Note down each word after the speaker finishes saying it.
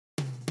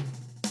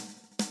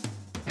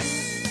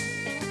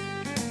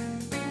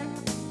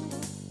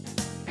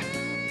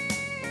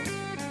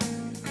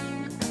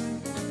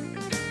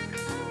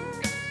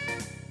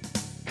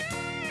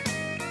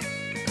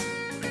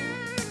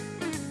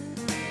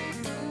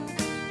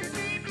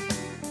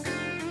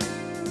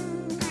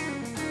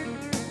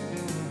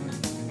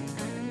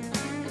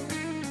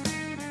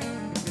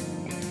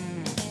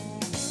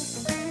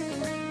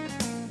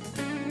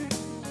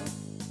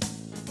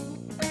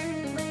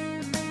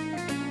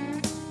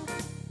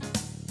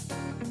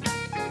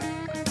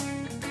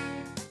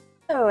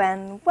Hello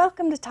and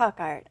welcome to Talk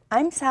Art.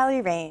 I'm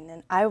Sally Rain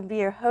and I will be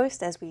your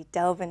host as we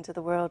delve into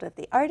the world of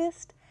the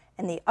artist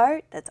and the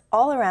art that's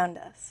all around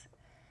us.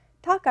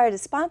 Talk Art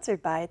is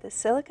sponsored by the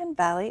Silicon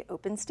Valley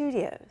Open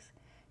Studios.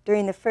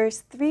 During the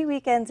first 3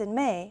 weekends in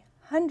May,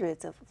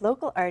 hundreds of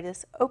local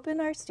artists open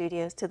our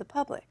studios to the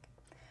public.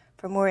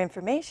 For more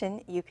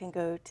information, you can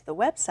go to the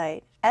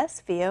website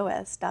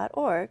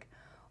svos.org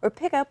or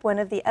pick up one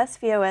of the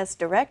SVOS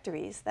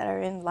directories that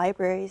are in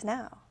libraries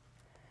now.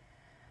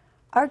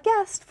 Our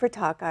guest for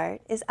Talk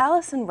Art is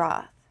Alison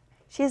Roth.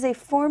 She is a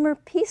former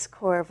Peace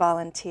Corps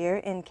volunteer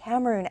in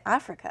Cameroon,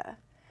 Africa.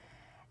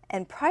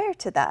 And prior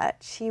to that,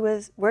 she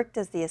worked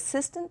as the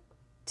assistant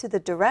to the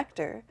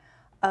director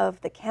of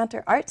the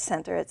Cantor Arts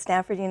Center at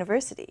Stanford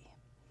University.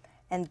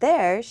 And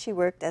there, she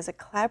worked as a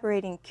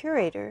collaborating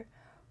curator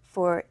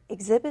for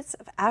exhibits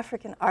of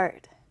African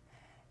art.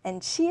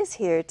 And she is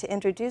here to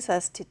introduce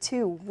us to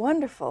two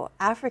wonderful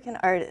African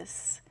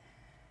artists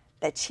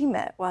that she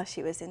met while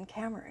she was in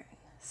Cameroon.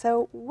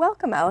 So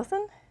welcome,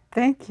 Alison.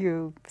 Thank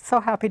you. So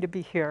happy to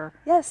be here.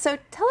 Yes, so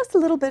tell us a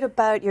little bit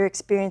about your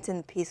experience in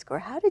the Peace Corps.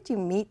 How did you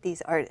meet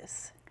these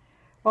artists?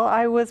 Well,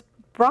 I was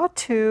brought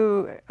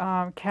to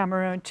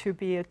Cameroon to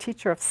be a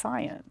teacher of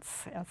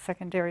science,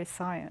 secondary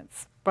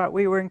science, but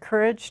we were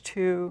encouraged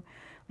to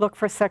look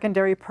for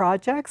secondary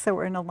projects that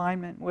were in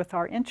alignment with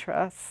our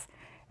interests.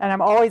 And I'm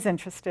always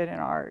interested in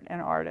art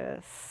and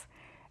artists.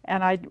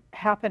 And I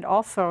happened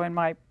also in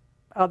my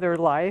other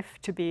life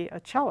to be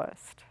a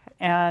cellist.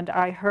 And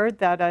I heard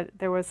that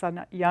there was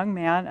a young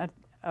man,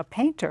 a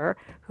painter,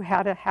 who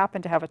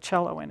happened to have a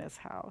cello in his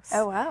house.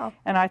 Oh, wow.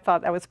 And I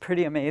thought that was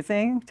pretty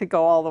amazing to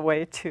go all the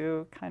way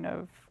to kind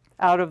of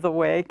out of the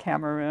way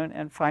Cameroon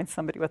and find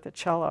somebody with a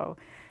cello.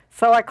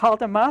 So I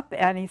called him up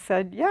and he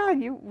said, yeah,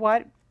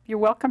 you're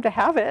welcome to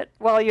have it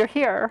while you're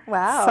here.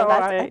 Wow, so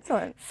that's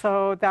excellent.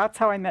 So that's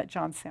how I met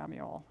John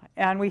Samuel.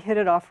 And we hit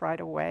it off right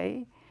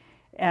away.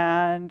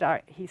 And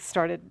he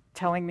started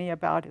telling me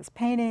about his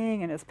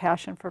painting and his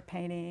passion for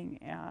painting.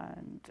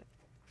 And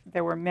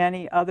there were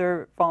many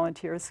other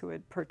volunteers who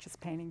had purchased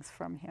paintings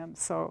from him.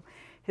 So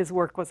his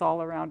work was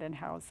all around in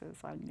houses,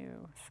 I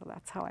knew. So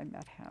that's how I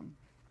met him.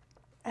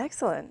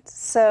 Excellent.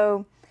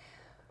 So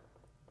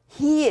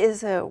he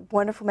is a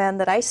wonderful man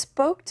that I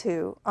spoke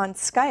to on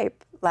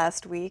Skype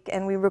last week,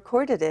 and we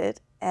recorded it.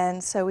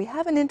 And so we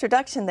have an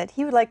introduction that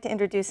he would like to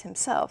introduce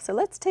himself. So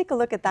let's take a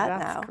look at that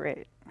now. That's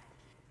great.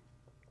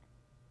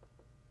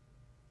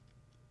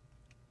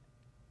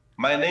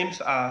 My name's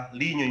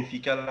Linyo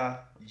Infikela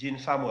Jean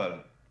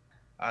Samuel,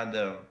 and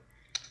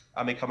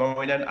I'm a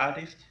Cameroonian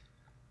artist,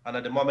 and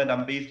at the moment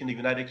I'm based in the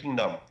United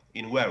Kingdom,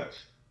 in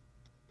Wales,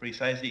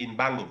 precisely in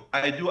Bangor.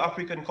 I do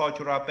African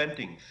cultural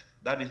paintings.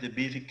 That is the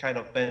basic kind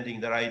of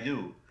painting that I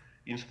do,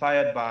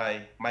 inspired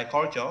by my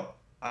culture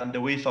and the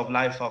ways of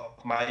life of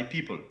my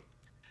people.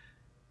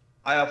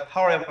 I have,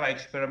 however,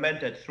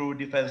 experimented through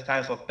different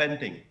styles of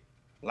painting,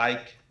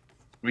 like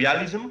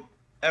realism.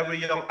 Every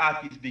young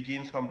artist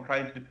begins from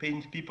trying to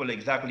paint people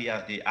exactly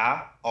as they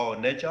are, or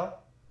nature,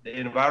 the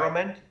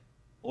environment,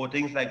 or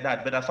things like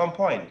that. But at some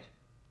point,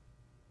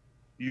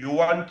 you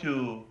want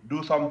to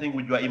do something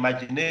with your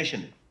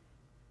imagination,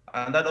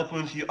 and that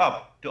opens you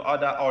up to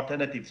other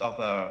alternatives of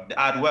the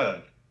art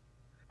world.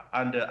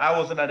 And I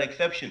wasn't an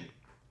exception.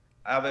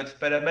 I have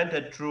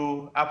experimented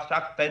through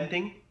abstract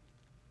painting,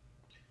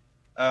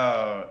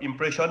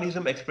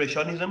 impressionism,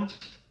 expressionism,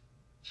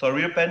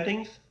 surreal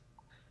paintings.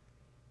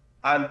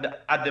 And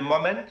at the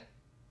moment,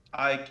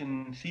 I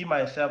can see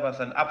myself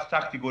as an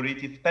abstract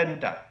figurative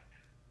painter.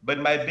 But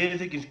my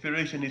basic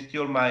inspiration is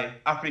still my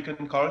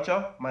African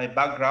culture, my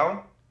background,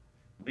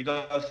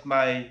 because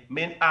my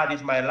main art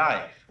is my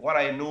life, what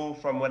I know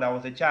from when I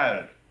was a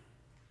child.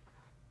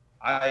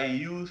 I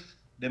use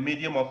the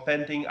medium of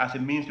painting as a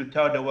means to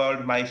tell the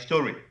world my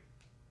story.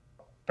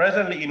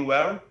 Presently in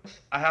Wales,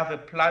 I have a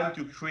plan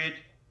to create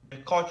a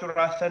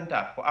cultural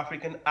center for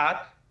African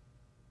art,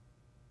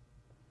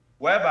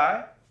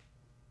 whereby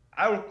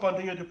I will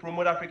continue to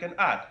promote African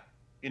art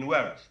in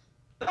Wales.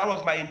 That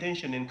was my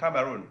intention in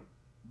Cameroon.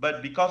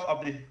 But because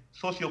of the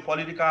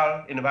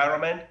socio-political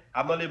environment,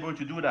 I'm not able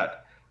to do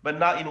that. But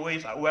now in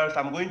Wales,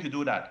 I'm going to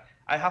do that.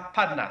 I have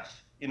partners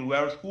in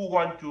Wales who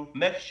want to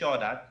make sure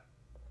that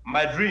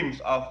my dreams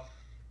of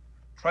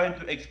trying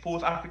to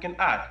expose African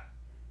art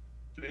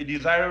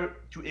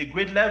to a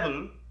great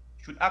level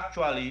should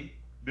actually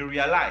be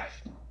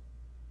realized.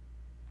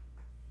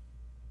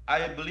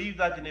 I believe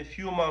that in a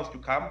few months to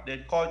come, the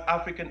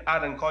African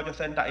Art and Culture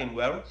Center in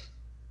Wales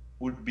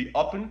would be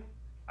open,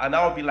 and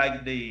I will be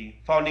like the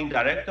founding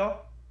director,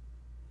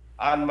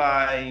 and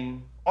my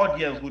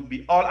audience would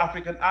be all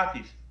African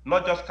artists,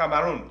 not just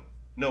Cameroon.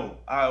 No,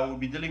 I will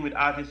be dealing with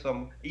artists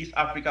from East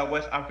Africa,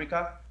 West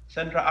Africa,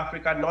 Central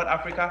Africa, North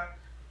Africa.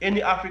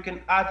 Any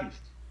African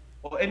artist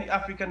or any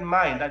African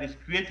mind that is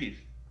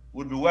creative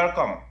would be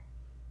welcome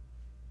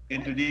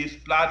into this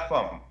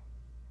platform.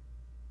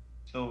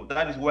 So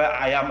that is where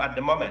I am at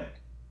the moment.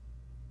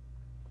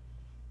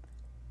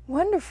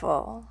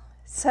 Wonderful.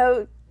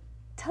 So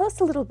tell us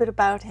a little bit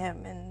about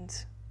him and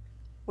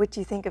what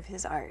you think of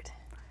his art.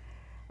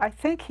 I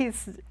think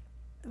he's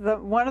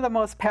one of the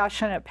most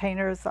passionate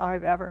painters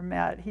I've ever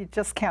met. He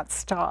just can't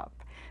stop.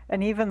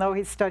 And even though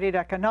he studied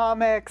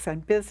economics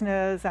and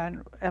business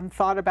and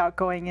thought about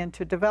going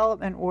into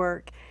development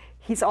work,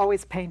 he's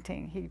always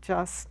painting.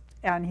 He's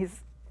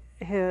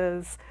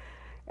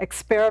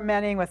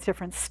experimenting with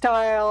different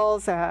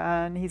styles,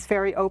 and he's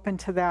very open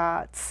to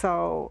that.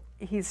 So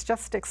he's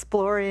just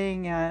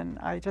exploring, and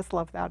I just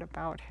love that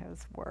about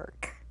his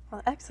work.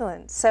 Well,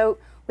 excellent. So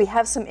we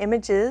have some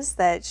images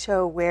that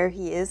show where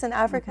he is in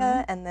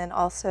Africa, and then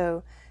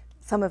also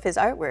some of his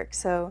artwork.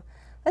 So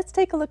let's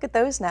take a look at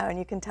those now, and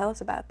you can tell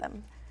us about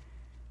them.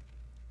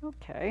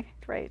 Okay,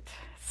 great.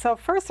 So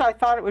first I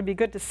thought it would be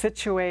good to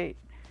situate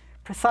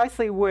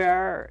precisely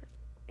where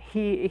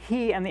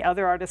he and the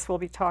other artists we'll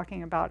be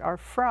talking about are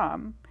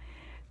from.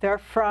 They're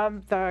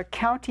from the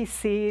county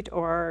seat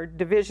or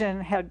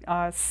division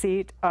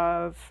seat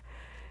of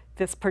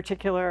this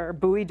particular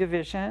Bowie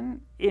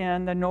division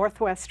in the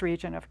northwest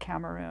region of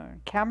Cameroon.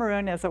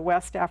 Cameroon is a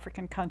West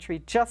African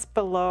country just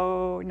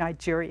below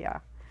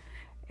Nigeria.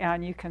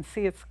 And you can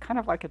see it's kind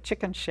of like a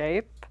chicken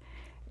shape.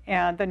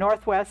 And the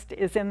northwest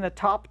is in the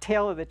top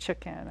tail of the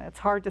chicken. It's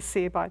hard to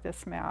see by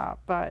this map,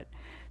 but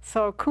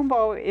so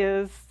Kumbo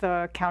is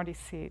the county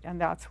seat,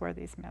 and that's where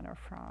these men are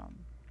from.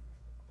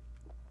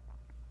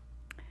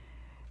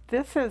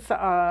 This is,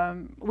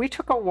 we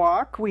took a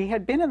walk. We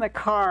had been in the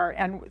car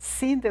and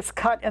seen this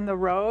cut in the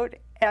road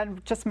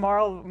and just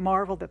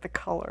marveled at the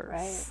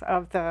colors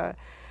of the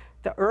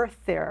earth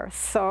there.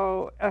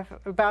 So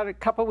about a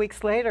couple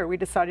weeks later, we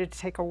decided to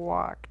take a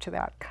walk to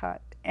that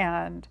cut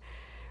and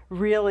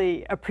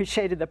really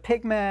appreciated the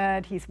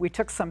pigment. We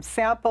took some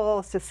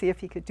samples to see if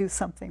he could do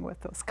something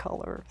with those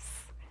colors.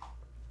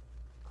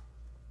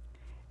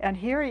 And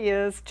here he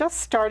is, just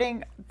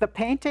starting the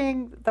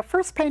painting. The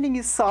first painting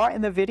you saw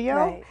in the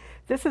video,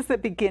 this is the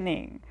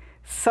beginning.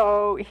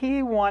 So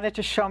he wanted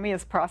to show me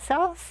his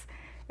process,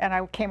 and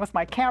I came with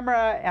my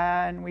camera,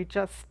 and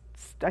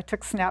I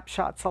took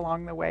snapshots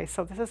along the way.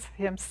 So this is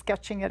him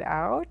sketching it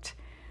out.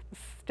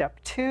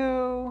 Step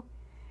 2,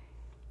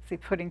 see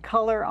putting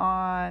color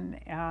on,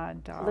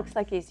 and it looks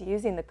like he's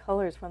using the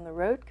colors from the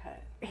road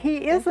cut.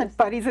 He isn't,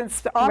 but he's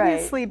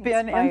obviously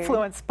been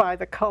influenced by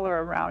the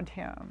color around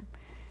him.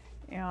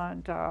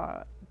 And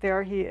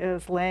there he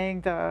is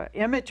laying the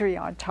imagery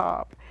on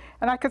top.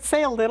 And I could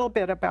say a little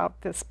bit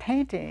about this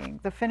painting.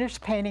 The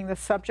finished painting, the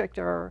subject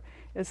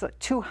is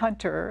 2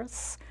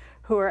 hunters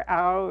who are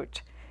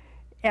out,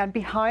 and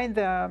behind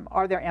them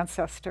are their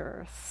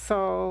ancestors.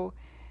 So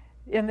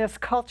in this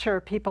culture,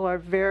 people are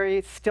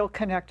very still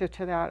connected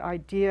to that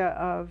idea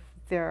of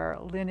their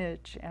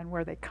lineage and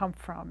where they come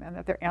from, and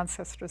that their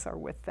ancestors are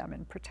with them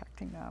and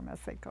protecting them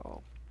as they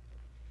go.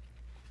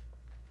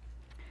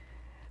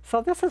 So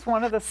this is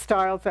one of the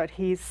styles that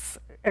he's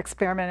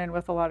experimented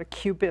with, a lot of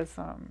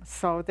cubism.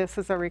 So this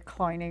is a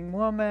reclining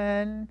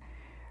woman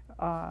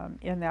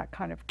in that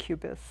kind of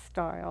cubist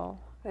style.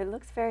 It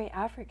looks very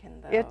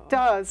African, though. It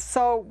does.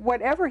 So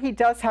whatever he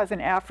does has an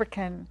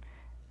African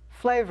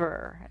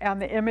flavor,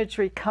 and the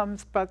imagery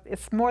comes, but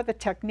it's more the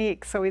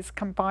technique. So he's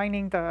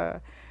combining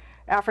the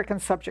African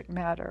subject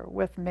matter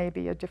with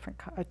maybe a different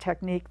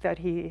technique that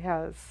he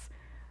has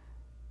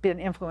been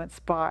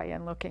influenced by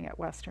in looking at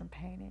Western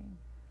painting.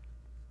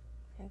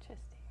 Interesting.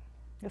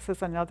 This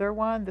is another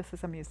one. This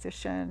is a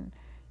musician.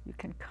 You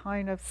can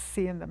kind of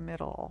see in the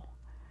middle.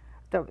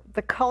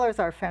 The colors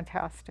are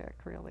fantastic,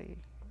 really.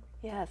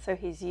 Yeah, so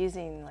he's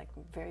using like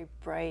very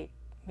bright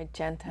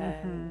magenta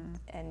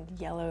and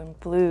yellow and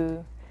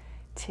blue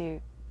to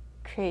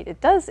create.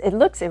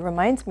 It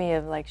reminds me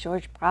of like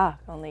Georges Braque,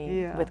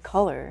 only with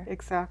color.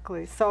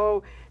 Exactly.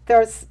 So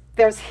there's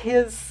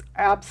his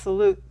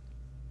absolute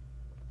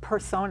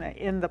persona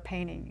in the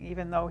painting,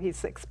 even though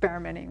he's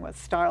experimenting with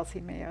styles he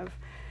may have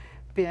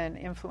been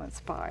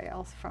influenced by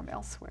from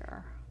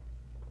elsewhere.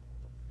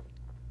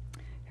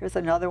 Here's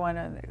another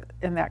one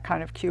in that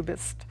kind of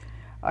cubist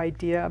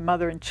idea,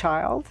 mother and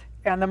child.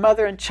 And the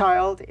mother and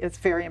child is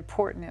very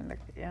important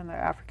in the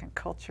African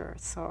culture.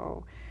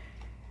 So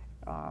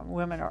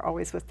women are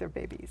always with their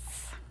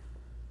babies.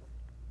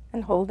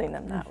 And holding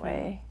them that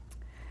way.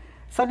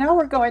 So now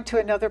we're going to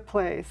another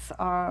place.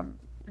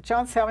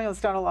 John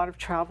Samuel's done a lot of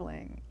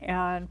traveling,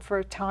 and for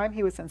a time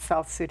he was in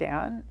South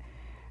Sudan.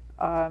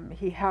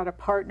 He had a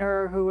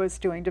partner who was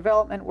doing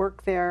development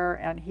work there,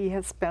 and he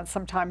has spent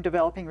some time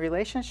developing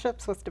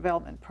relationships with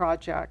development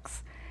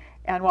projects.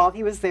 And while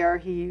he was there,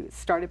 he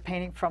started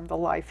painting from the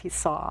life he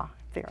saw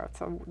there.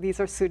 So these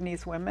are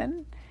Sudanese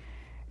women.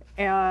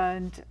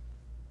 And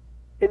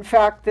in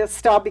fact, this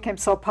style became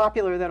so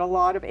popular that a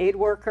lot of aid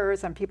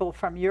workers and people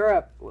from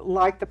Europe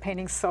liked the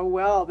paintings so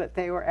well that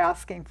they were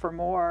asking for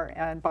more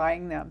and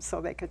buying them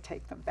so they could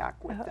take them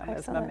back with them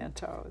as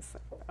mementos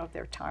of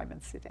their time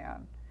in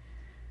Sudan.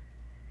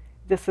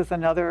 This is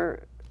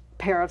another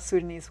pair of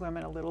Sudanese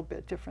women, a little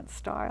bit different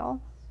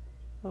style,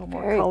 a little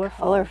more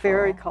colorful.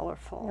 Very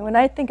colorful. And when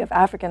I think of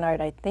African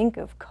art, I think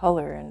of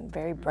color and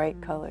very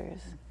bright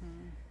colors.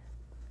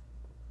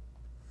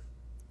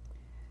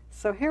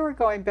 So here we're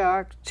going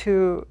back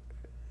to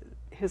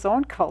his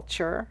own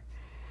culture.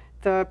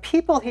 the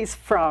people he's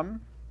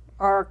from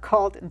are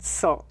called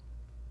Nso,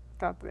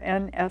 the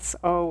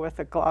NSO with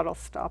a glottal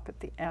stop at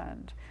the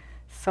end.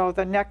 So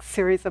the next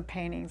series of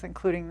paintings,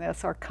 including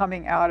this, are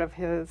coming out of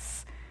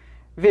his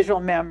visual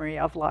memory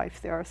of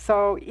life there.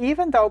 So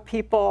even though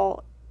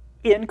people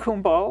in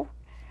Kumbo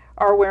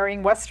are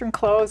wearing Western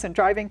clothes and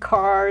driving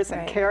cars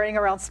and carrying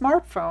around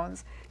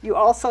smartphones, you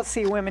also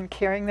see women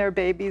carrying their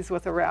babies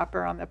with a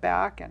wrapper on the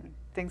back and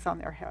things on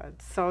their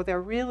heads. So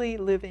they're really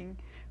living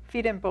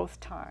feet in both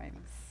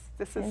times.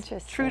 This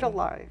is true to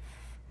life.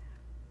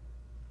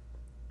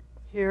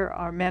 Here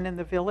are men in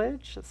the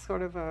village. It's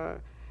sort of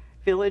a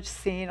village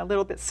scene, a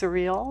little bit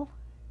surreal.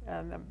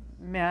 And the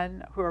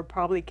men who are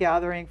probably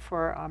gathering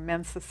for a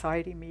men's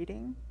society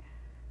meeting.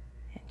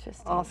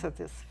 Interesting. Also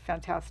this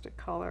fantastic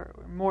color.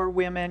 More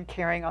women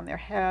carrying on their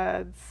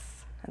heads.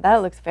 And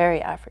that looks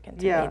very African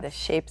to me, the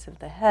shapes of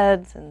the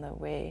heads and the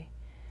way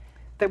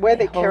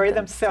they carry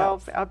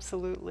themselves,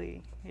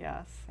 absolutely,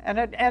 yes. And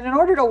in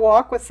order to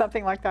walk with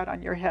something like that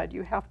on your head,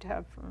 you have to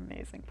have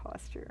amazing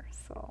posture.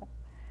 So.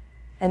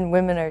 And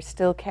women are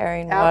still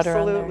carrying water on their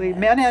heads. Absolutely,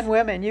 men and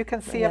women. You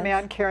can see a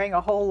man carrying a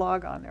whole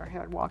log on their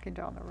head walking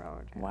down the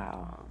road.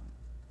 Wow.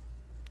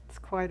 It's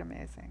quite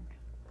amazing.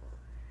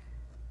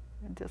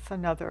 And just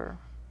another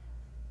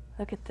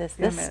Look at this.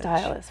 image. This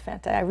style is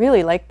fantastic. I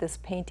really like this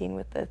painting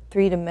with the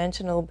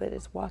three-dimensional, but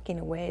it's walking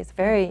away. It's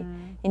very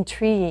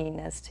intriguing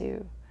as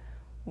to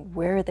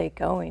where are they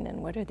going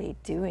and what are they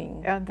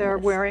doing. And they're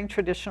wearing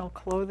traditional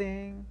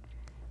clothing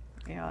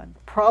and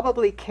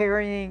probably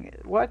carrying,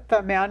 what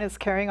the man is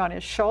carrying on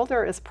his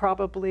shoulder is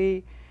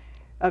probably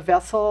a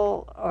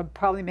vessel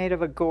probably made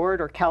of a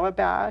gourd or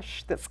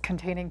calabash that's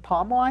containing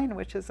palm wine,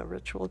 which is a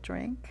ritual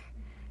drink.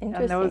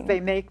 And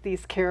they make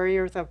these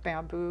carriers of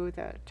bamboo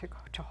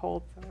to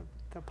hold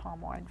the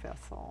palm wine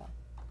vessel.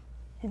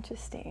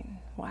 Interesting.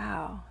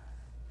 Wow.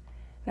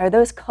 Are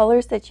those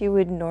colors that you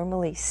would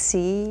normally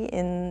see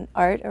in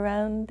art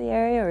around the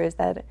area, or is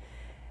that,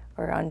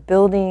 or on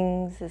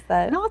buildings? Is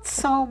that not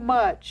so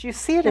much? You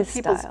see it in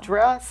people's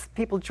dress.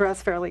 People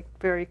dress very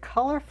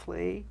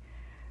colorfully,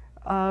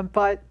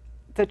 but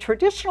the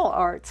traditional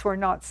arts were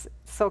not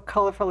so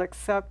colorful.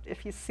 Except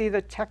if you see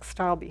the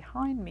textile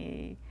behind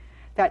me,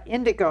 that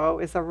indigo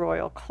is a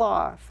royal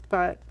cloth,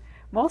 but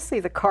mostly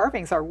the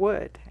carvings are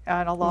wood,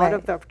 and a lot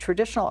of the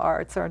traditional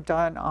arts are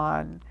done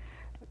on.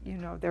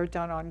 They're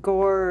done on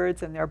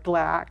gourds, and they're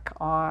black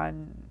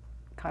on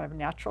kind of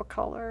natural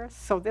colors.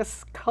 So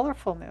this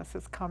colorfulness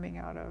is coming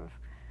out of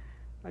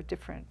a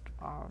different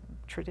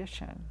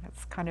tradition.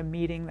 It's kind of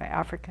meeting the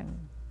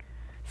African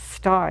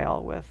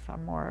style with a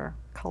more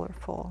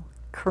colorful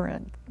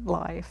current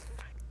life.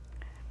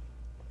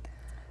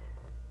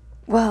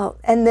 Well,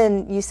 and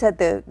then you said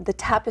the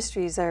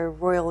tapestries are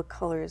royal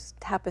colors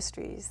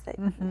tapestries that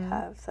you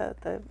have. So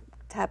the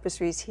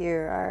tapestries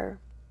here are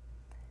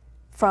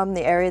from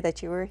the area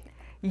that you were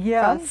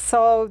from?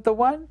 So the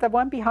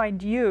one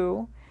behind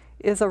you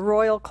is a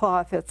royal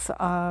cloth. It's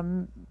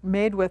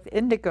made with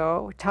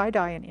indigo,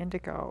 tie-dye and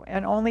indigo,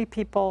 and only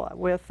people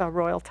with a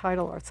royal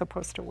title are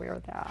supposed to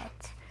wear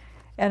that.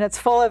 And it's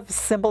full of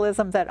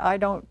symbolism that I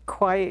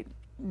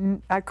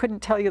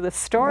couldn't tell you the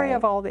story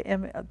of all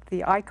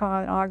the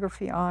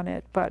iconography on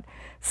it, but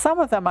some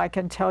of them I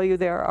can tell you.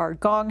 There are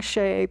gong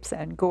shapes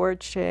and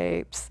gourd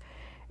shapes,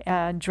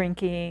 and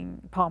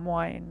drinking palm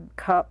wine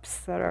cups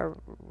that are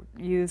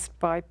used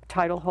by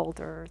title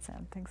holders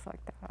and things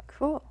like that.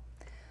 Cool.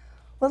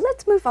 Well,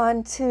 let's move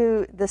on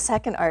to the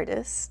second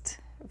artist,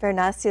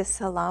 Vernasius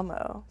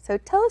Salamo. So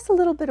tell us a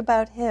little bit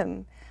about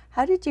him.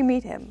 How did you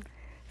meet him?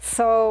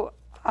 So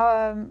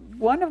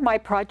one of my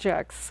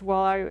projects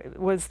while I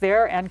was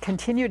there and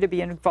continue to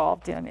be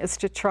involved in is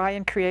to try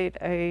and create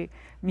a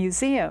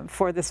museum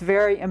for this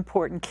very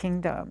important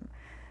kingdom.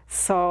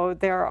 So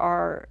there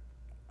are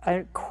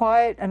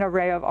quite an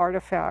array of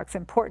artifacts,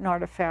 important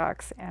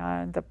artifacts,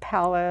 and the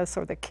palace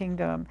or the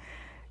kingdom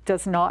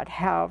does not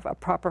have a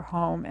proper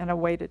home and a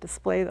way to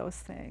display those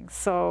things.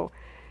 So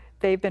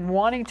they've been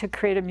wanting to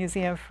create a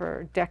museum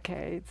for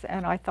decades,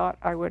 and I thought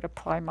I would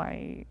apply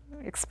my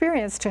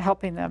experience to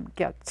helping them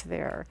get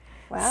there.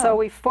 Wow. So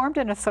we formed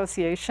an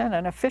association,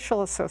 an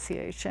official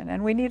association,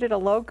 and we needed a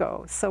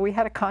logo. So we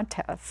had a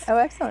contest. Oh,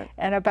 excellent.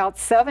 And about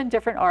 7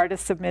 different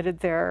artists submitted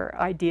their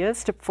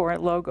ideas for a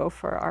logo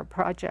for our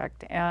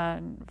project,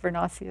 and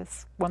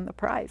Vernasius won the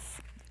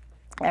prize.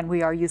 And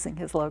we are using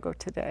his logo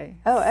today.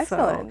 Oh,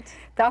 excellent. So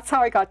that's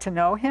how I got to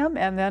know him,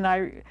 and then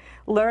I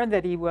learned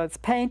that he was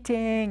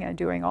painting and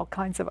doing all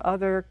kinds of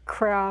other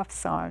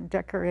crafts on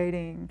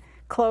decorating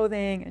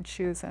clothing and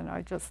shoes, and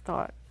I just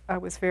thought I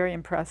was very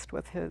impressed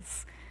with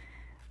his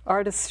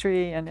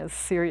artistry and his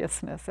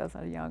seriousness as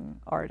a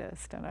young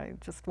artist, and I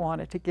just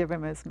wanted to give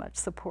him as much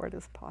support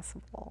as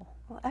possible.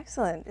 Well,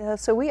 excellent.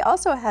 So we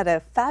also had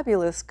a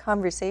fabulous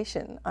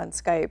conversation on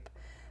Skype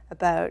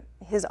about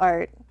his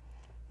art.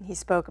 He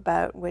spoke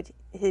about what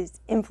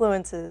his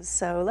influences.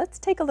 So let's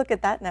take a look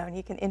at that now, and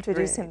he can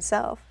introduce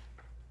himself.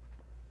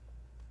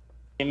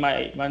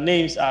 My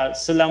names are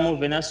Salamo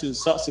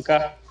Vernasius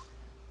Sotsuka,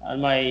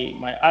 and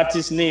my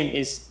artist name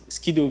is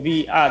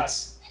skido.v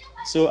Arts.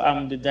 So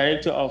I'm the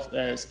director of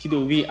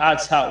skido.v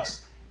Arts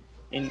House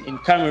in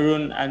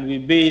Cameroon, and we're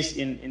based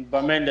in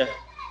Bamenda.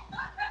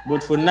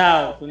 But for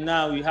now,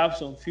 we have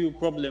some few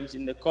problems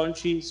in the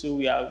country, so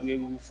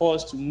we're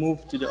forced to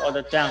move to the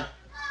other town.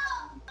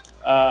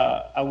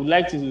 I would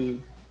like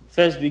to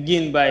first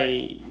begin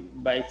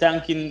by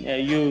thanking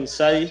you,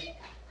 Sally,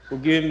 for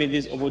giving me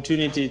this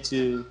opportunity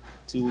to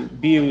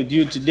be with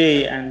you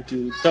today and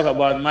to talk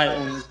about my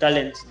own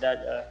talent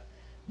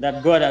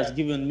that God has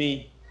given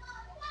me.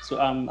 So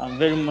I'm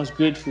very much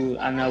grateful,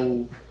 and I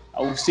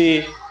will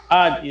say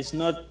art is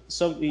not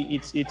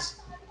something.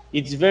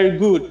 It's very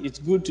good. It's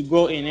good to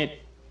go in it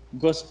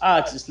because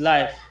art is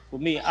life. For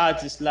me,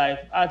 art is life.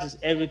 Art is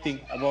everything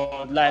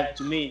about life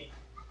to me.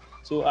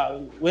 So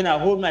when I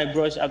hold my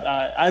brush,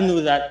 I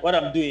know that what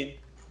I'm doing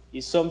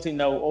is something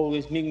that will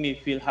always make me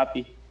feel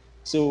happy.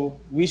 So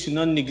we should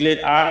not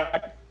neglect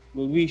art,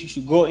 but we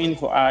should go in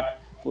for art.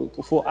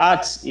 For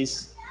art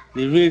is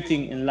the real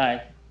thing in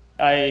life.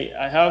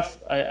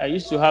 I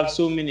used to have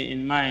so many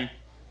in mind,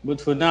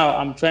 but for now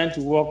I'm trying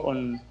to work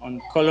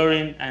on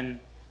coloring and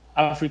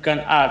African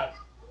art,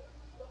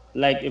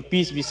 like a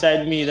piece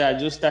beside me that I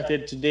just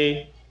started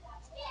today.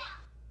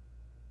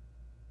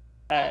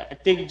 I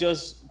take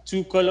just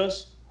 2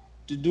 colors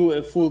to do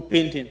a full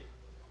painting.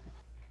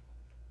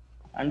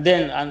 And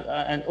then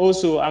and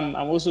also I'm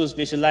also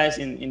specialized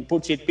in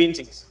portrait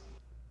paintings.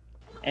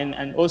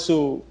 And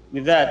also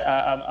with that,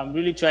 I'm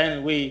really trying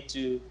a way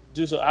to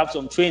do so, have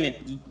some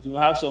training, to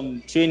have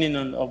some training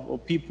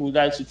of people,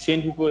 that to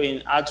train people in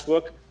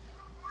artwork,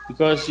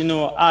 because you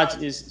know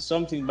art is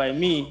something, by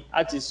me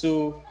art is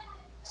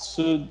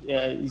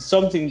it's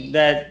something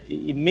that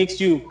it makes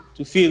you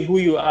to feel who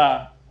you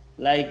are.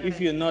 Like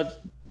if you're not,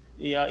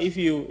 yeah, if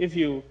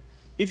you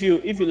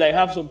like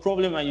have some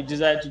problem and you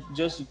decide to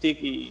just to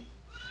take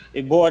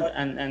a board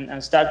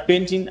and start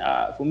painting,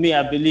 for me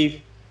I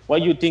believe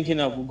what you're thinking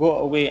of will go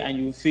away and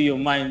you feel your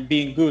mind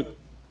being good.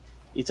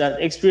 It's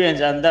an experience,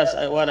 and that's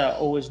what I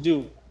always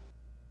do.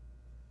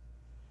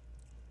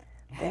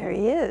 There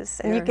he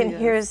is. And There you can he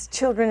hear is. his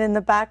children in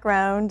the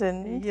background,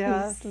 and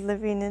Yes. he's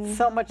living in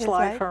So much his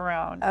life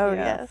around. Oh,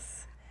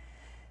 yes.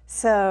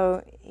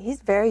 So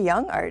he's a very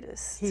young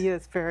artist. He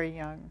is very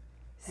young.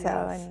 So,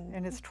 Yes, and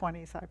in his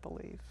 20s, I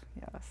believe.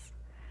 Yes.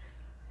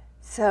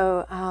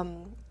 so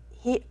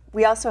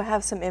we also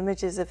have some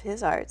images of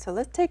his art. So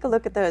let's take a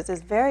look at those.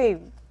 It's very,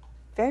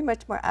 very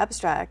much more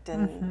abstract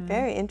and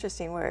very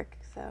interesting work.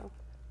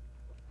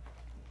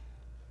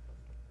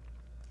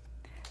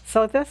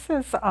 So this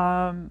is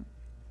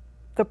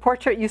the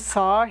portrait you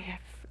saw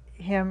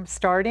him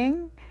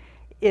starting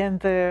in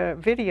the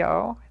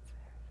video.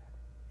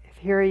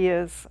 Here he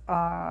is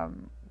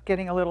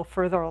getting a little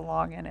further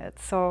along in it.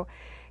 So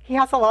he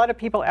has a lot of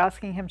people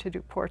asking him to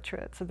do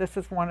portraits. So this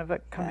is one of the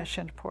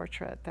commissioned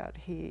portrait that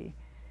he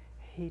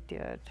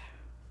did.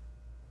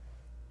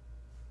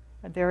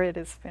 And there it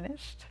is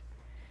finished.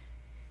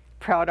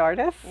 Proud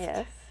artist.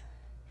 Yes.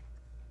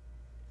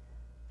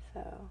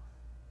 So.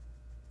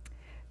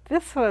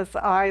 This was,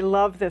 I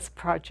love this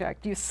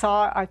project. You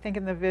saw, I think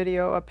in the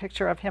video, a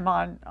picture of him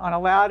on a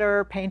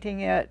ladder painting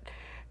it.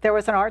 There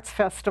was an arts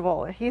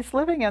festival. He's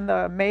living in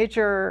the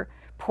major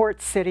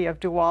port city of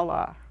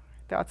Douala.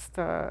 That's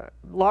the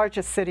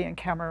largest city in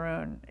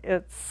Cameroon.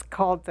 It's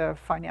called the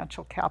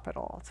financial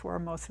capital. It's where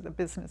most of the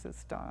business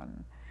is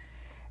done.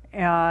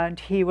 And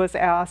he was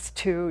asked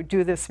to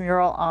do this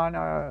mural on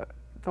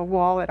the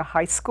wall at a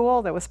high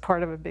school that was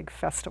part of a big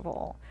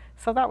festival.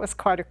 So that was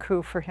quite a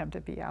coup for him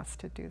to be asked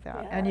to do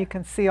that. Yeah. And you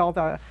can see all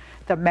the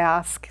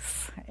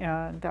masks,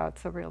 and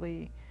that's a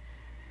really,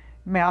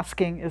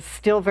 masking is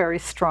still very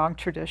strong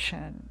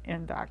tradition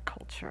in that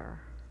culture.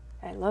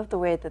 I love the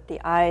way that the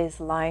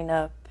eyes line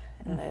up,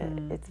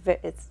 and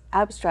it's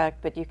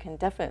abstract, but you can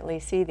definitely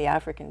see the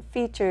African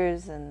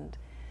features, and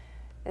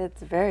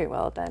it's very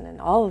well done.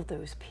 And all of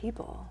those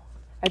people.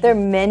 Are there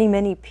many,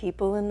 many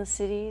people in the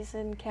cities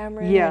in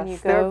Cameroon when you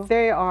go? Yes,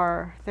 they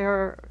are.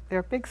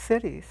 They're big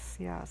cities,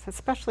 yes,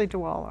 especially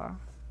Douala.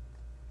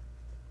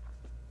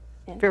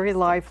 Very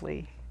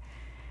lively.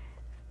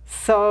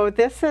 So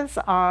this is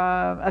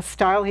a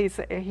style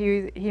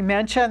he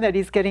mentioned that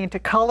he's getting into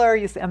color,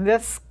 and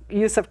this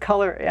use of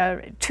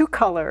color, 2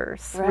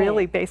 colors,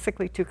 really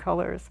basically 2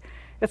 colors.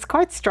 It's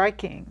quite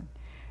striking.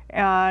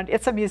 And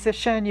it's a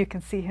musician, you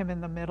can see him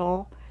in the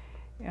middle.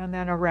 And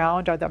then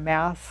around are the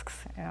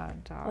masks.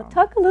 And well,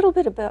 talk a little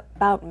bit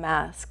about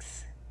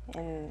masks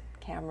in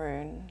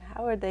Cameroon.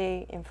 How are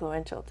they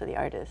influential to the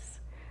artists?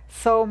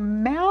 So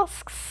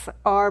masks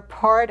are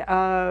part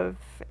of,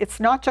 it's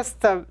not just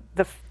the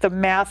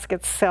mask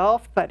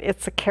itself, but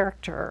it's a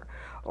character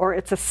or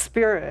it's a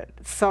spirit.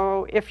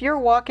 So if you're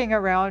walking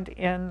around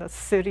in the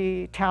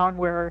city, town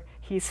where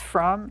he's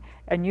from,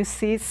 and you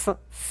see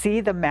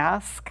the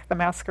mask, the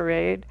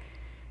masquerade,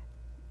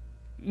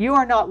 you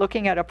are not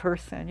looking at a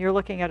person, you're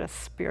looking at a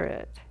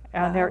spirit,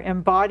 and they're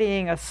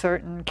embodying a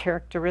certain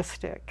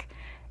characteristic.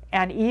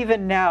 And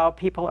even now,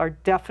 people are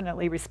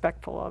definitely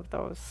respectful of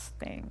those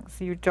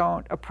things. You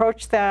don't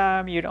approach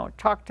them, you don't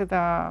talk to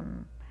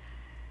them.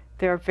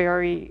 they're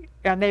very,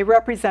 and they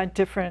represent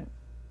different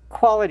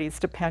qualities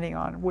depending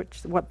on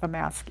what the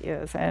mask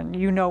is, and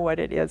you know what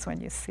it is when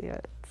you see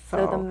it.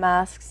 So the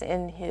masks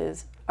in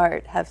his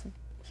art have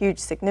huge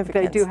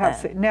significance. They do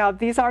have. Now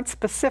these aren't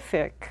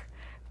specific,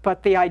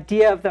 but the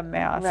idea of the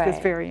mask is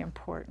very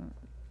important.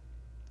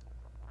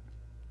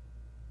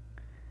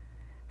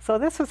 So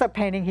this was a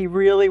painting he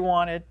really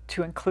wanted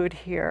to include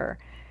here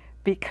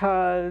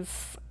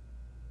because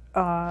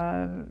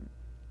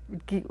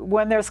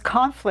when there's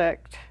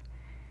conflict,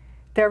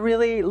 they're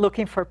really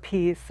looking for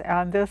peace.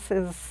 And this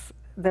is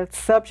the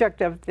subject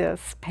of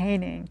this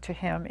painting to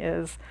him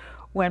is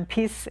when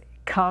peace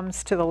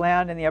comes to the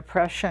land and the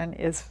oppression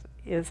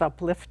is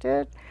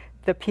uplifted,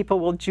 the people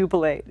will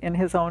jubilate, in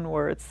his own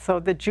words. So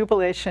the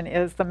jubilation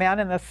is the man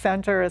in the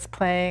center is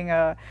playing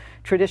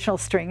traditional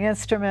string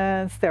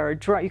instruments. There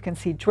are you can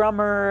see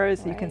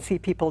drummers, you can see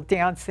people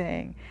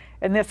dancing,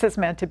 and this is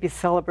meant to be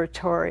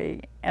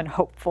celebratory and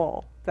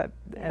hopeful that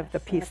of the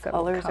peace that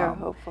will come. The colors are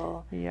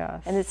hopeful.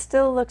 Yes. And it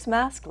still looks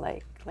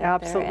mask-like.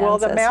 Absolutely. Well,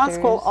 the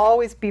mask will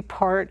always be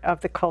part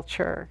of the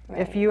culture.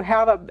 If you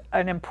have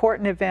an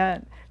important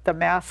event, the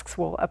masks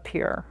will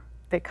appear.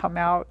 They come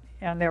out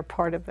and they're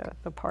part of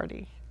the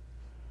party.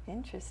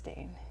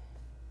 Interesting.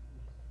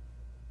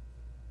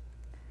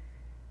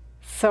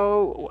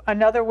 So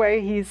another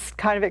way he's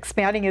kind of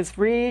expanding his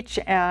reach,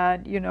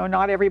 and you know,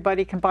 not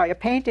everybody can buy a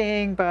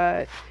painting,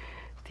 but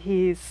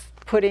he's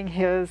putting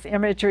his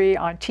imagery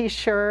on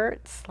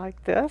T-shirts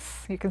like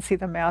this. You can see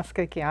the mask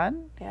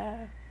again.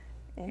 Yeah,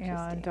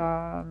 interesting.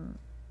 And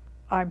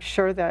I'm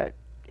sure that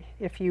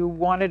if you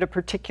wanted a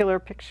particular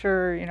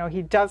picture, you know,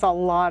 he does a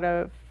lot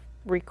of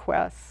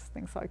requests,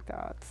 things like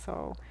that.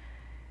 So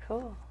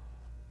cool.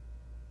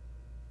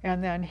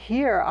 And then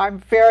here, I'm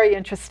very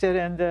interested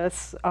in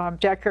this,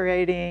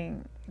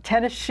 decorating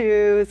tennis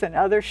shoes and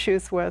other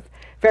shoes with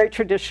very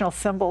traditional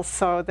symbols.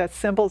 So the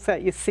symbols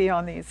that you see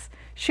on these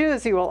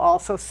shoes, you will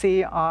also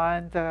see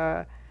on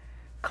the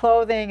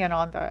clothing and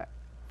on the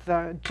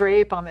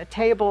drape on the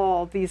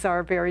table. These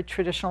are very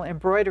traditional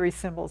embroidery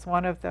symbols.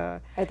 One of the...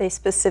 Are they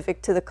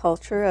specific to the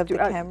culture of the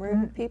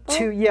Cameroon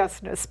people?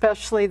 Yes,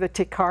 especially the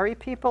Tikari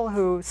people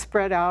who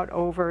spread out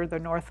over the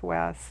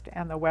northwest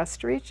and the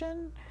west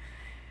region.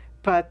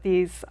 But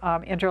these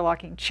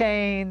interlocking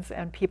chains,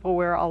 and people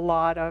wear a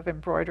lot of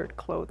embroidered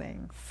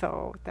clothing.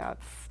 So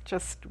that's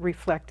just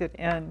reflected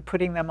in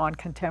putting them on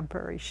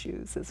contemporary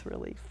shoes is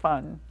really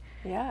fun.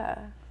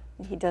 Yeah,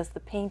 he does the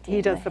painting.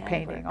 He does the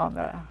painting on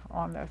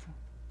the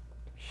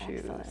shoes.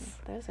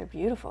 Excellent. Those are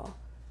beautiful.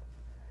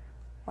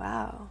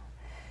 Wow.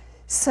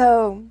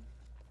 So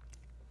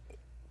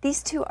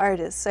these two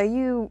artists, are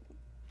you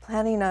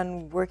planning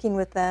on working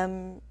with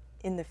them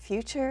in the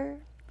future?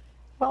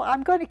 Well,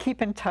 I'm going to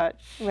keep in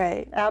touch.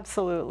 Right.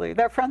 Absolutely.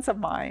 They're friends of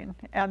mine.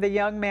 And the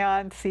young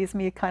man sees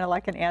me kind of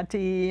like an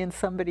auntie and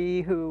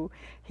somebody who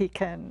he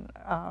can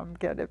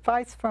get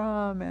advice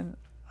from. And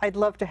I'd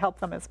love to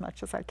help them as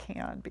much as I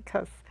can,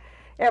 because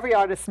every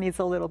artist needs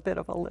a little bit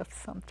of a lift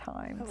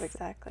sometimes. Oh,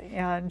 exactly.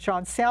 And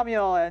John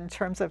Samuel, in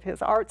terms of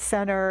his art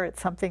center,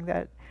 it's something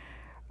that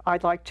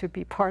I'd like to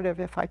be part of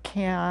if I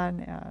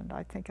can, and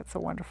I think it's a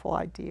wonderful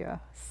idea.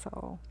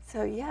 So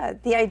yeah,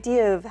 the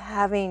idea of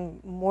having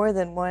more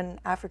than one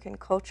African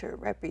culture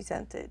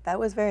represented, that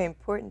was very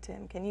important to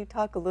him. Can you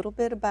talk a little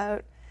bit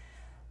about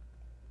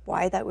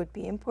why that would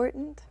be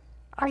important?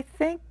 I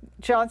think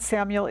John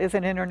Samuel is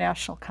an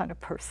international kind of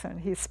person.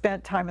 He's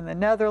spent time in the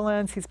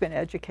Netherlands, he's been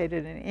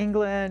educated in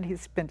England,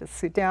 he's been to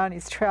Sudan,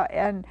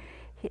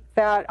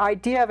 that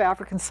idea of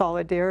African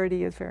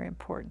solidarity is very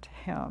important to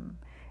him.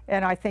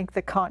 And I think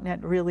the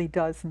continent really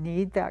does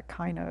need that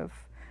kind of,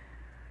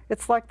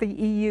 it's like the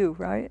EU,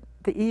 right?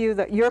 The EU,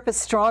 that Europe is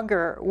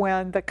stronger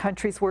when the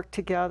countries work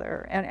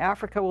together, and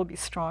Africa will be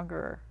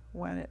stronger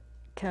when it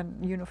can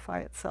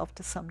unify itself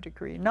to some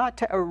degree. Not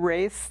to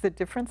erase the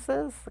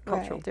differences, the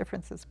cultural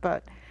differences,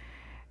 but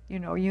you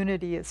know,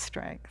 unity is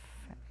strength,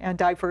 and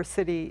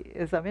diversity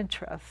is of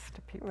interest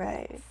to people.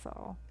 Right.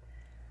 So.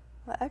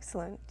 Well,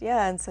 excellent.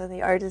 Yeah, and so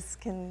the artists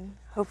can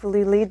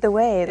hopefully lead the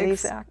way, at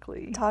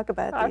Exactly. least talk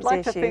about these I'd like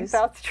issues. to think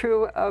that's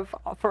true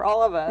for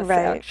all of us,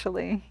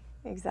 actually.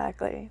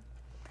 Exactly.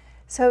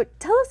 So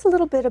tell us a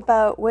little bit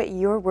about what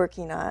you're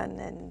working on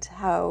and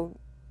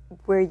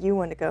where you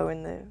want to go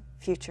in the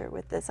future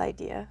with this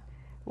idea.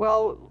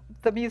 Well,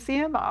 the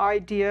museum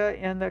idea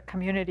in the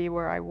community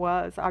where I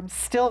was, I'm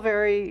still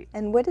very...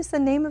 And what is the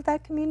name of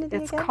that community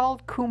again? It's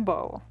called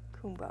Kumbo.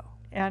 Kumbo.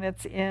 And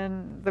it's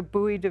in the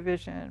Bowie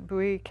division,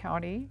 Bowie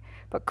County.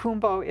 But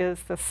Kumbo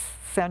is the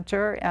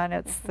center, and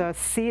it's the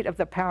seat of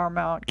the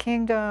Paramount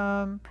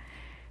Kingdom.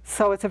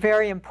 So it's a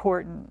very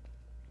important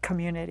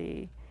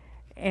community.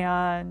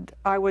 And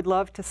I would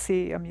love to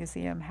see a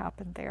museum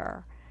happen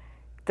there.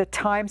 The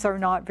times are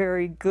not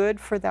very good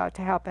for that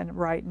to happen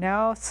right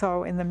now.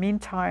 So in the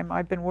meantime,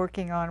 I've been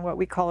working on what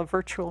we call a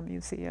virtual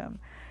museum,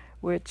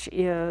 which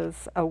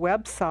is a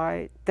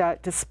website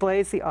that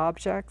displays the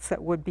objects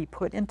that would be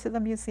put into the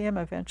museum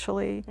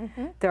eventually.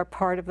 They're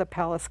part of the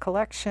Palace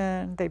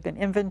collection. They've been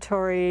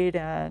inventoried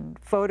and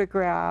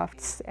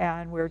photographed,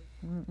 and we're,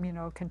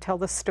 can tell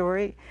the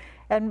story.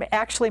 And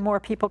actually more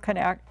people can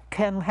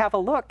have a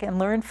look and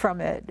learn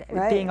from it.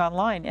 Right. Being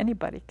online,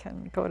 anybody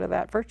can go to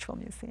that virtual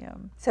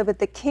museum. So, but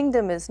the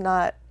kingdom is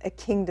not a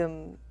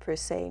kingdom per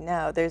se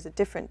now. There's a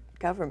different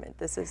government.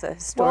 This is a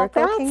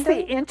historical kingdom? Well,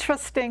 that's the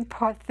interesting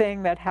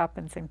thing that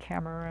happens in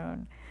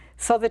Cameroon.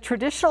 So the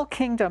traditional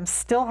kingdoms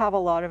still have a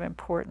lot of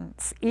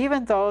importance,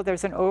 even though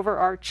there's an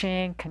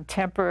overarching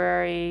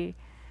contemporary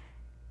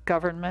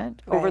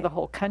government over the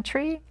whole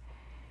country.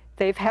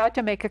 They've had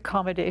to make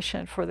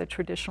accommodation for the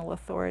traditional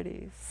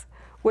authorities,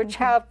 which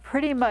have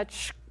pretty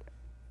much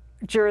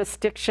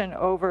jurisdiction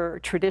over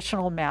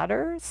traditional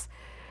matters.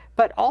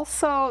 But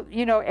also,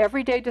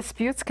 everyday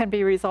disputes can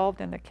be resolved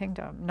in the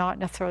kingdom, not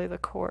necessarily the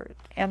court.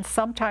 And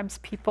sometimes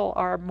people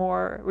are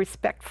more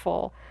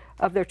respectful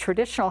of their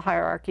traditional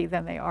hierarchy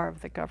than they are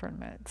of the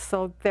government.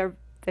 So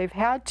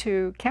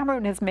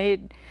Cameroon has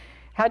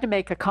had to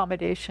make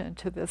accommodation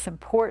to this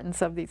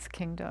importance of these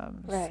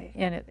kingdoms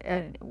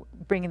in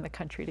bringing the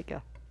country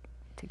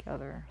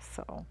together.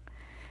 So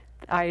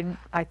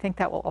I think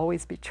that will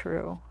always be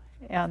true.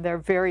 And they're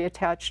very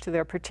attached to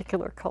their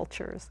particular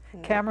cultures.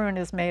 Cameroon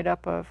is made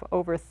up of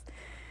over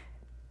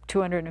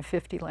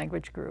 250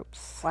 language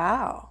groups.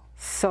 Wow.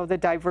 So the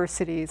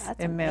diversity is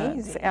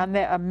immense. Amazing.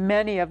 And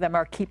many of them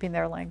are keeping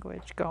their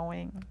language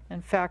going.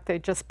 In fact, they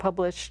just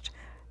published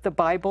the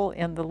Bible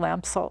in the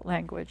Lamsalt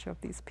language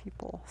of these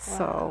people. Wow.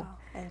 So,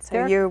 and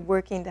so you're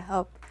working to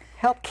help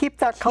keep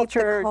that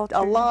culture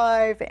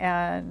alive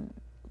and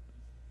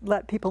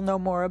let people know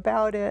more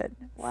about it.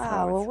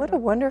 Wow, So well, what a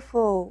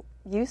wonderful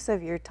use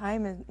of your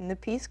time in the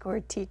Peace Corps,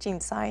 teaching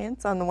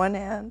science on the one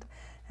hand,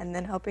 and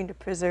then helping to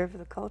preserve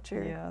the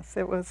culture. Yes,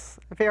 it was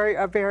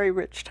a very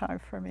rich time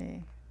for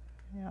me.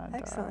 And,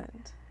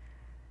 excellent.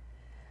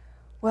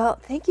 Well,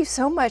 thank you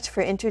so much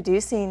for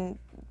introducing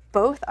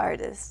both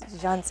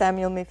artists,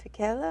 Jean-Samuel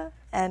Mifikela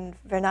and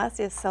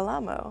Vernasius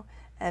Salamo,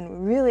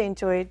 and really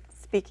enjoyed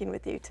speaking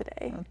with you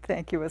today.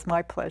 Thank you, it was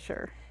my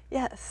pleasure.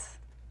 Yes,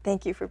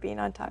 thank you for being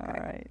on Talk Art.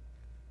 All right.